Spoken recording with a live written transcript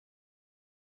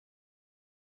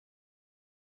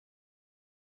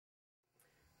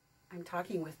I'm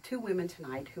talking with two women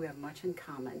tonight who have much in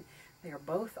common. They are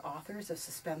both authors of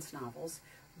suspense novels.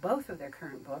 Both of their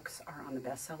current books are on the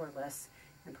bestseller lists,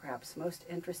 and perhaps most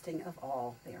interesting of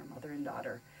all, they are mother and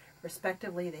daughter.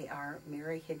 Respectively, they are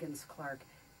Mary Higgins Clark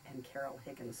and Carol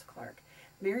Higgins Clark.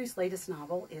 Mary's latest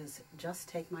novel is Just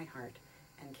Take My Heart,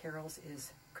 and Carol's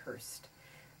is Cursed.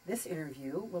 This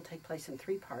interview will take place in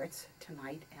 3 parts,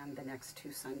 tonight and the next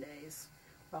 2 Sundays.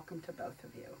 Welcome to both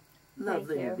of you.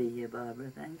 Lovely to be here,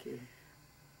 Barbara. Thank you.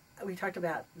 We talked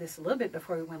about this a little bit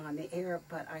before we went on the air,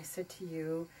 but I said to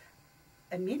you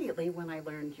immediately when I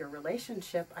learned your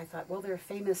relationship, I thought, well, they're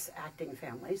famous acting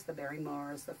families, the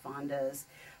Barrymores, the Fondas,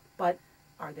 but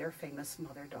are there famous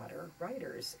mother-daughter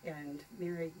writers? And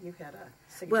Mary, you had a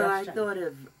suggestion. Well, I thought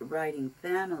of writing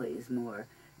families more.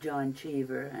 John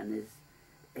Cheever and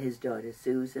his daughter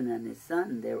Susan and his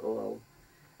son, they're all,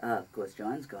 of course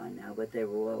John's gone now, but they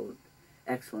were all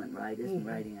excellent writers and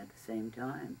writing at the same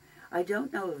time. I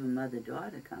don't know of a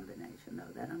mother-daughter combination,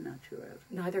 though. That I'm not sure of.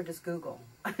 Neither does Google.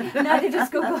 Neither does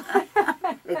Google.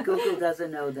 If Google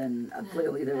doesn't know, then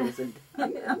clearly there isn't.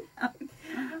 The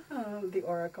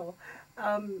Oracle.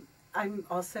 I'm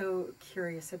also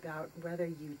curious about whether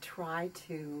you try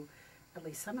to, at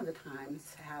least some of the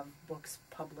times, have books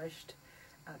published,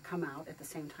 come out at the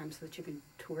same time so that you can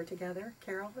tour together.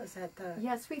 Carol, is that the...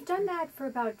 Yes, we've done that for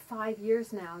about 5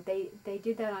 years now. They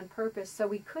did that on purpose so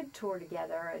we could tour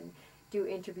together and do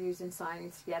interviews and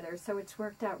signings together. So it's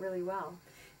worked out really well.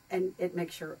 And it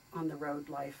makes your on-the-road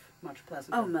life much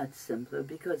pleasanter. Oh, much simpler,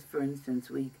 because, for instance,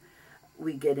 we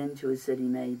get into a city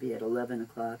maybe at 11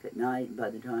 o'clock at night, and by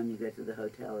the time you get to the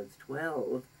hotel it's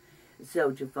 12.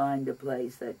 So to find a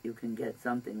place that you can get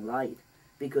something light,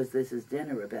 because this is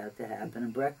dinner about to happen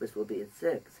and breakfast will be at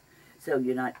 6. So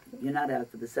you're not out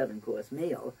for the 7-course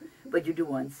meal, but you do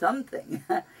want something.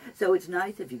 So it's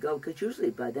nice if you go, because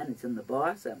usually by then it's in the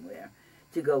bar somewhere.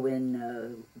 To go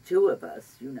in 2 of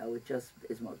us, it just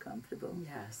is more comfortable.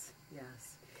 Yes,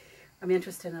 yes. I'm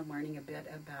interested in learning a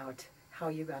bit about how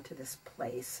you got to this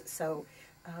place. So,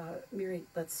 Mary,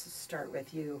 let's start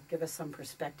with you. Give us some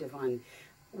perspective on,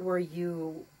 were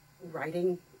you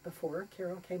writing before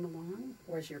Carol came along?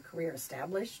 Was your career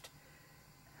established?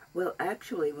 Well,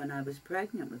 actually, when I was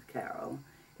pregnant with Carol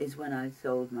is when I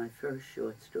sold my first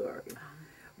short story,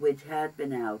 which had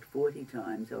been out 40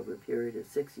 times over a period of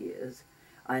 6 years.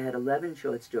 I had 11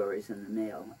 short stories in the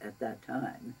mail at that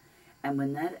time. And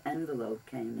when that envelope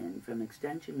came in from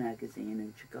Extension Magazine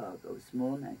in Chicago, a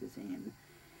small magazine,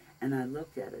 and I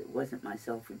looked at it, it wasn't my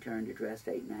self-returned addressed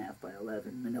 8.5 by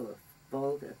 11 manila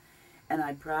folder, and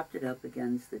I propped it up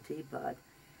against the teapot,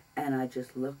 and I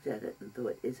just looked at it and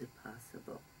thought, is it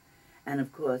possible? And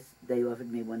of course, they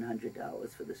offered me $100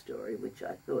 for the story, which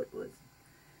I thought was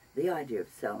the idea of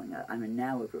selling. I'm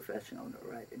now a professional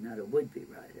writer, not a would-be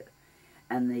writer.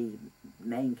 And the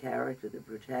main character, the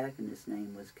protagonist's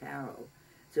name was Carol.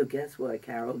 So guess why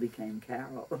Carol became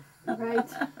Carol? Right.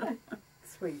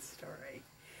 Sweet story.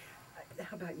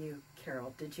 How about you,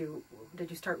 Carol? Did you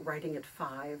start writing at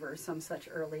 5 or some such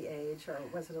early age, or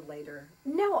was it a later?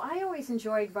 No, I always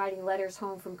enjoyed writing letters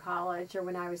home from college or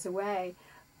when I was away.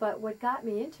 But what got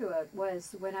me into it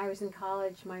was when I was in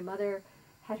college, my mother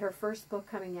had her first book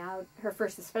coming out, her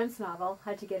first suspense novel,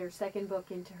 had to get her second book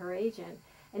into her agent,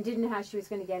 and didn't know how she was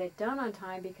going to get it done on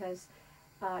time because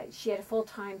she had a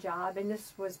full-time job, and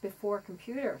this was before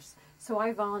computers. So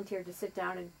I volunteered to sit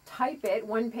down and type it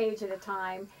 1 page at a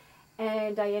time,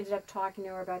 and I ended up talking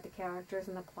to her about the characters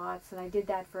and the plots, and I did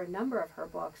that for a number of her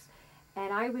books.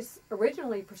 And I was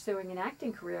originally pursuing an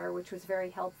acting career, which was very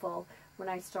helpful when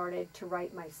I started to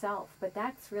write myself. But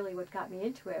that's really what got me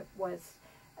into it, was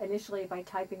initially by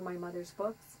typing my mother's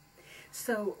books.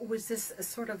 So was this a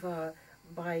sort of a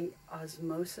by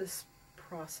osmosis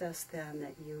process then,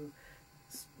 that you,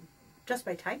 just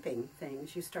by typing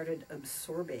things, you started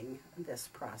absorbing this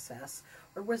process,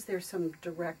 or was there some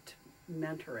direct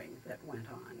mentoring that went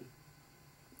on?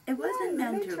 It wasn't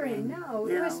mentoring. No,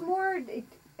 it was more,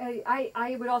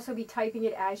 I would also be typing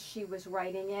it as she was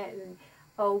writing it, and,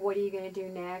 oh, what are you going to do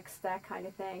next, that kind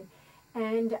of thing.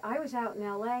 And I was out in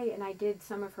L.A., and I did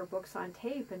some of her books on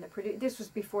tape, and this was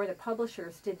before the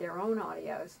publishers did their own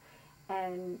audios.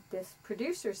 And this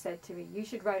producer said to me, you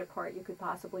should write a part you could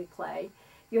possibly play.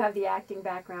 You have the acting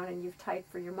background and you've typed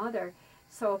for your mother.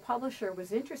 So a publisher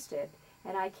was interested,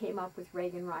 and I came up with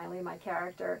Reagan Riley, my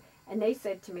character, and they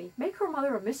said to me, make her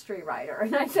mother a mystery writer.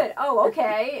 And I said, oh,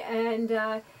 okay. And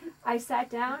I sat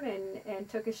down and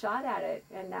took a shot at it,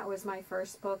 and that was my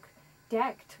first book,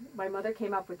 Decked. My mother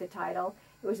came up with the title.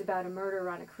 It was about a murder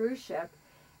on a cruise ship.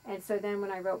 And so then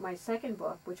when I wrote my second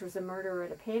book, which was A Murderer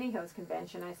at a Pantyhose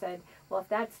Convention, I said, well, if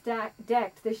that's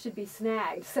decked, this should be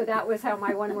snagged. So that was how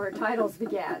my one-word titles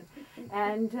began.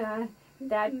 And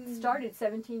that started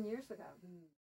 17 years ago.